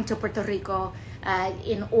going to Puerto Rico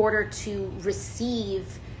in order to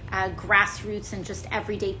receive grassroots and just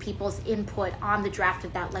everyday people's input on the draft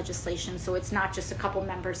of that legislation. So it's not just a couple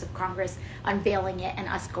members of Congress unveiling it and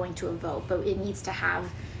us going to a vote, but it needs to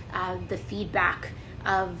have the feedback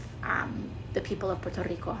of the people of Puerto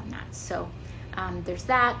Rico on that. So there's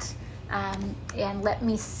that. And let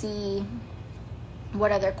me see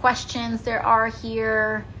what other questions there are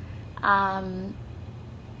here. But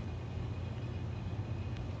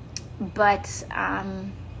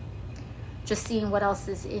just seeing what else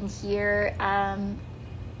is in here.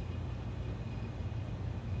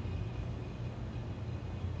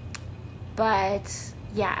 But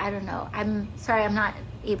yeah, I don't know. I'm sorry, I'm not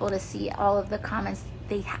able to see all of the comments.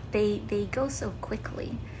 They go so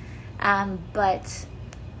quickly. But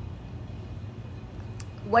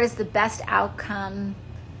what is the best outcome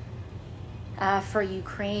for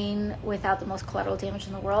Ukraine without the most collateral damage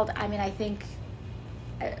in the world? I mean, I think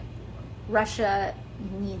Russia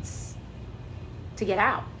needs to get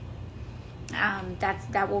out.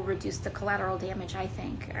 That will reduce the collateral damage, I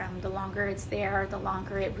think. The longer it's there, the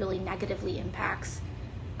longer it really negatively impacts,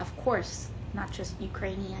 of course, not just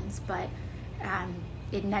Ukrainians, but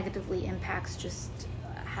it negatively impacts, just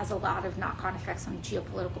has a lot of knock-on effects on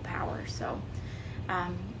geopolitical power. So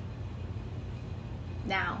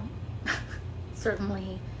now,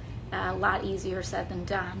 certainly a lot easier said than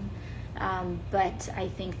done. But I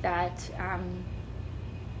think that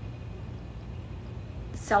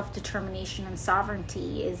self-determination and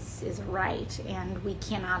sovereignty is a right, and we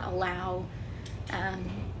cannot allow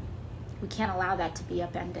that to be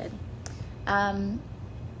upended.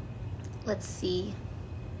 Let's see.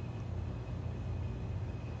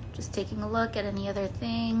 Just taking a look at any other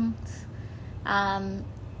things.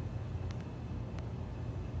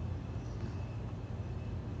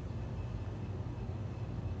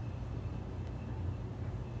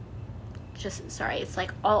 Just sorry, it's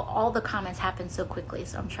like all the comments happen so quickly,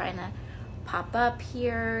 so I'm trying to pop up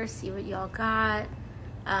here, see what y'all got.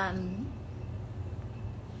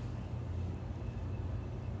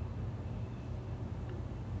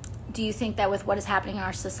 Do you think that with what is happening in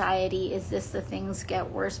our society, is this the things get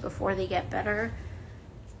worse before they get better?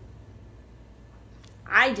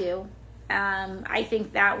 I do. I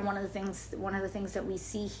think that one of the things that we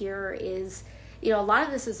see here is, a lot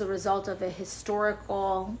of this is a result of a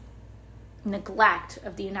historical neglect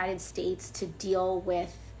of the United States to deal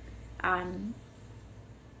with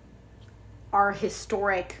our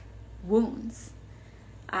historic wounds.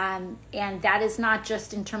 And that is not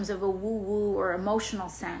just in terms of a woo-woo or emotional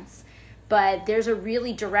sense, but there's a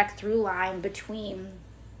really direct through line between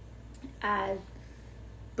how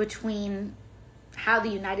the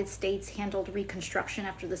United States handled Reconstruction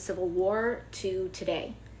after the Civil War to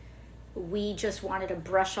today. We just wanted to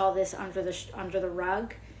brush all this under the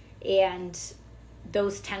rug, and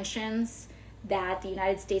those tensions that the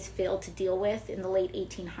United States failed to deal with in the late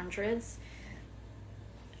 1800s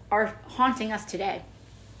are haunting us today.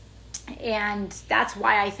 And that's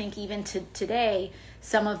why I think even to today,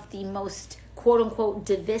 some of the most quote-unquote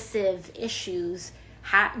divisive issues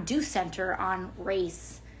do center on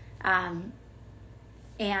race,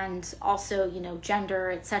 and also,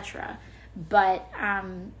 gender, etc. But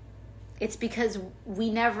it's because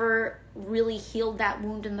we never really healed that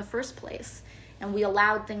wound in the first place. And we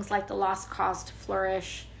allowed things like the lost cause to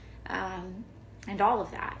flourish, and all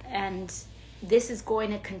of that. And this is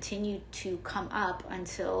going to continue to come up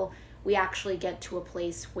until we actually get to a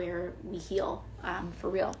place where we heal for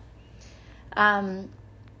real.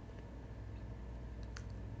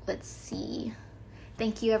 Let's see.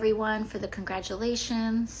 Thank you, everyone, for the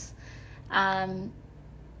congratulations.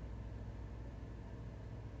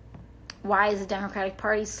 Why is the Democratic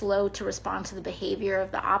Party slow to respond to the behavior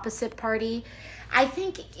of the opposite party? I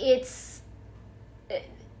think it's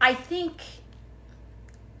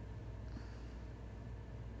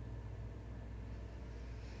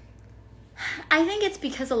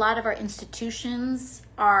because a lot of our institutions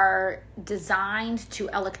are designed to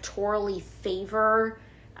electorally favor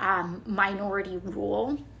minority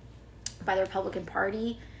rule by the Republican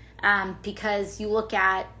Party, because you look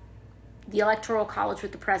at the Electoral College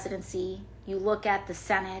with the presidency, you look at the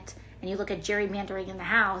Senate, and you look at gerrymandering in the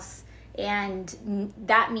House, and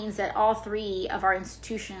that means that all three of our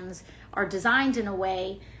institutions are designed in a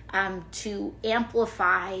way to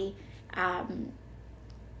amplify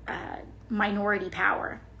minority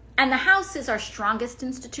power. And the House is our strongest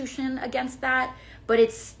institution against that, but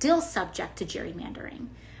it's still subject to gerrymandering.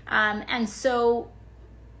 And so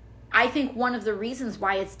I think one of the reasons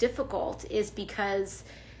why it's difficult is because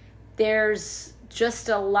there's just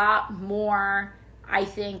a lot more, I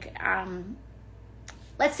think,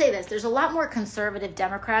 let's say this, there's a lot more conservative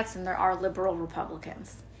Democrats than there are liberal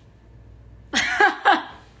Republicans.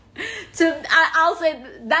 I'll say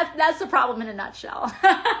that's the problem in a nutshell.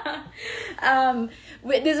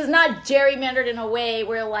 This is not gerrymandered in a way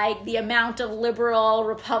where like the amount of liberal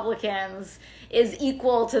Republicans is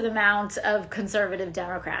equal to the amount of conservative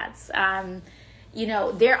Democrats.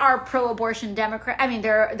 There are pro-abortion Democrats. I mean,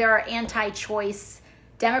 there are anti-choice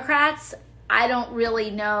Democrats, I don't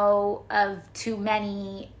really know of too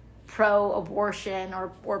many pro-abortion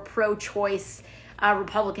or pro-choice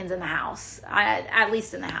Republicans in the House, at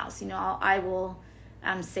least in the House. I will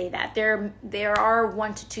say that. There are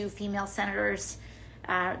 1 to 2 female senators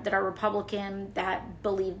that are Republican that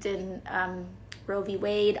believed in Roe v.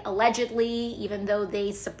 Wade, allegedly, even though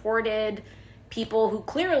they supported people who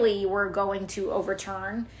clearly were going to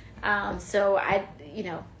overturn.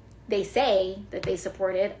 They say that they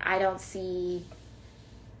support it. I don't see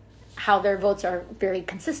how their votes are very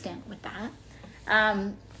consistent with that.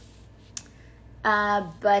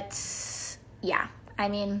 But yeah, I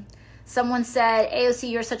mean, someone said,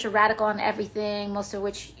 AOC, you're such a radical on everything, most of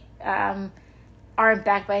which aren't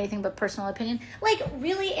backed by anything but personal opinion. Like,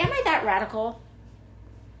 really, am I that radical?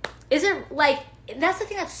 Is it like, that's the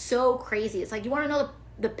thing that's so crazy. It's like, you want to know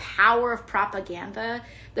the power of propaganda?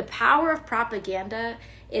 The power of propaganda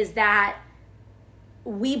is that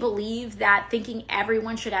we believe that thinking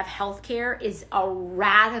everyone should have health care is a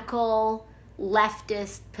radical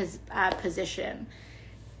leftist position.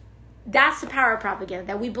 That's the power of propaganda,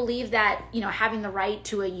 that we believe that, having the right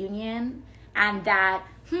to a union, and that,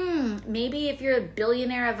 maybe if you're a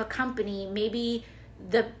billionaire of a company, maybe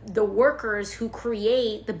the workers who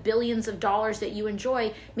create the billions of dollars that you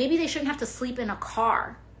enjoy, maybe they shouldn't have to sleep in a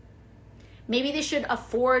car. Maybe they should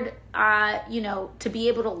afford, to be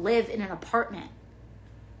able to live in an apartment.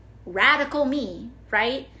 Radical me,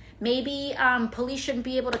 right? Maybe police shouldn't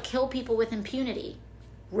be able to kill people with impunity.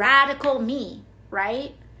 Radical me,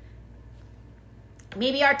 right?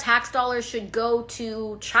 Maybe our tax dollars should go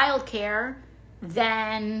to childcare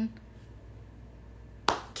than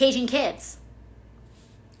caging kids.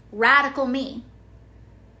 Radical me.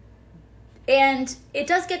 And it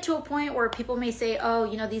does get to a point where people may say, oh,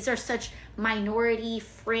 these are such minority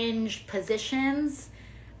fringe positions.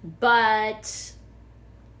 But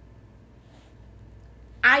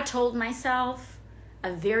I told myself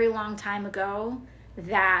a very long time ago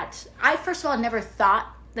that I, first of all, never thought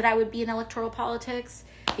that I would be in electoral politics,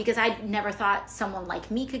 because I never thought someone like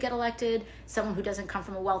me could get elected, someone who doesn't come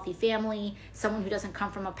from a wealthy family, someone who doesn't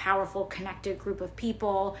come from a powerful, connected group of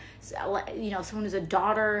people, someone who's a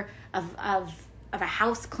daughter of a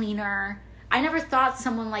house cleaner. I never thought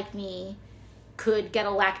someone like me could get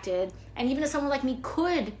elected. And even if someone like me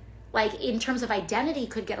could, in terms of identity,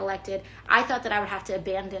 could get elected, I thought that I would have to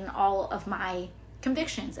abandon all of my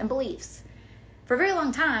convictions and beliefs. For a very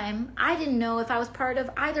long time, I didn't know if I was part of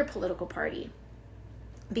either political party,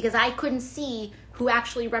 because I couldn't see who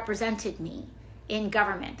actually represented me in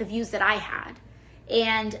government, the views that I had.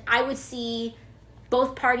 And I would see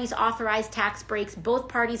both parties authorize tax breaks, both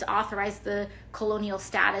parties authorize the colonial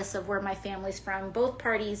status of where my family's from, both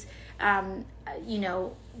parties,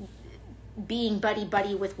 being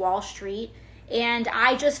buddy-buddy with Wall Street. And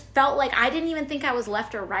I just felt like I didn't even think I was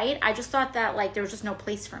left or right. I just thought that there was just no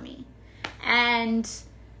place for me. And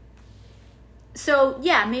so,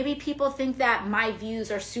 yeah, maybe people think that my views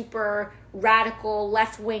are super radical,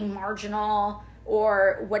 left-wing, marginal,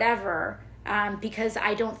 or whatever, because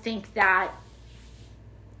I don't think that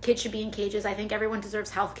kids should be in cages. I think everyone deserves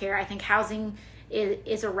health care. I think housing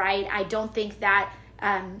is a right. I don't think that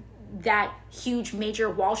that huge major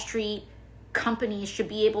Wall Street companies should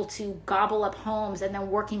be able to gobble up homes and then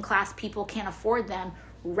working class people can't afford them.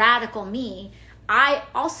 Radical me. I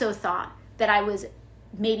also thought that I was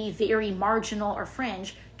maybe very marginal or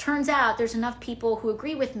fringe. Turns out there's enough people who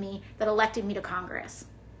agree with me that elected me to Congress.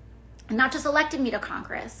 And not just elected me to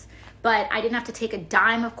Congress, but I didn't have to take a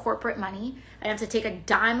dime of corporate money. I didn't have to take a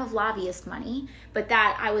dime of lobbyist money, but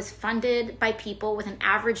that I was funded by people with an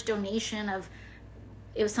average donation of,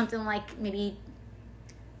 it was something like maybe,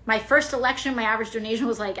 my first election, my average donation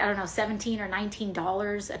was $17 or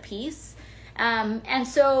 $19 a piece. And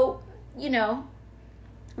so,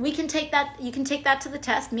 we can take that, you can take that to the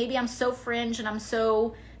test. Maybe I'm so fringe and I'm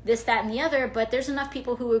so this, that, and the other, but there's enough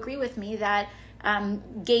people who agree with me that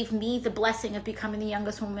gave me the blessing of becoming the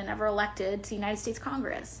youngest woman ever elected to the United States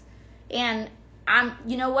Congress. And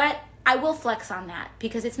you know what? I will flex on that,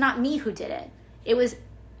 because it's not me who did it. It was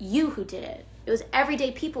you who did it. It was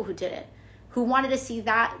everyday people who did it, who wanted to see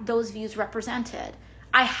those views represented.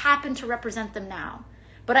 I happen to represent them now,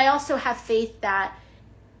 but I also have faith that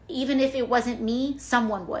even if it wasn't me,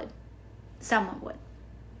 someone would. Someone would.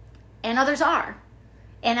 And others are.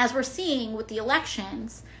 And as we're seeing with the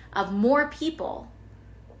elections of more people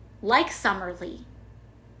like Summerlee,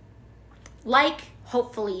 like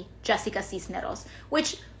hopefully Jessica Cisneros,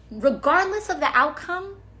 which regardless of the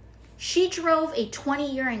outcome, she drove a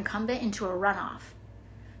 20-year incumbent into a runoff.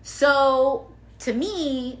 So to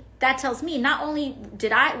me, that tells me not only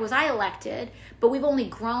was I elected, but we've only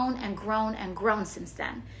grown and grown and grown since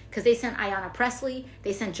then. Because they sent Ayanna Pressley,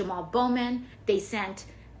 they sent Jamal Bowman, they sent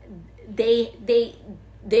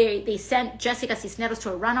Jessica Cisneros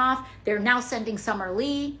to a runoff. They're now sending Summer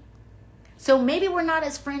Lee. So maybe we're not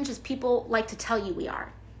as fringe as people like to tell you we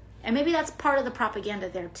are. And maybe that's part of the propaganda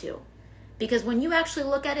there too. Because when you actually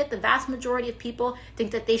look at it, the vast majority of people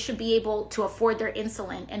think that they should be able to afford their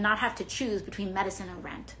insulin and not have to choose between medicine and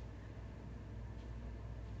rent.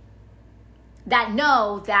 That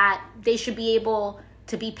know that they should be able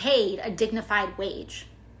to be paid a dignified wage.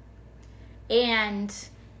 And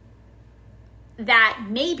that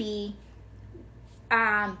maybe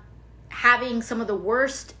having some of the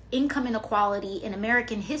worst income inequality in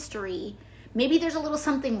American history, maybe there's a little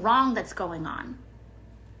something wrong that's going on.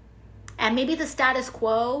 And maybe the status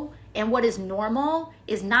quo and what is normal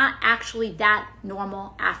is not actually that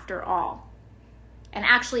normal after all. And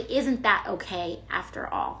actually isn't that okay after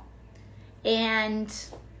all. And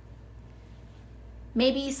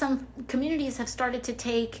maybe some communities have started to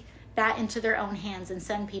take that into their own hands and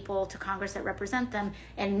send people to Congress that represent them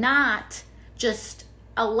and not just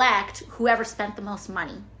elect whoever spent the most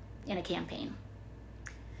money in a campaign.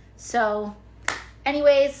 So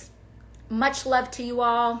anyways, much love to you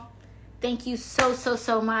all. Thank you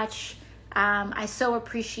so much. I so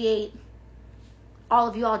appreciate all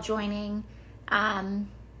of you all joining. And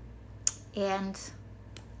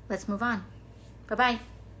let's move on. Bye-bye.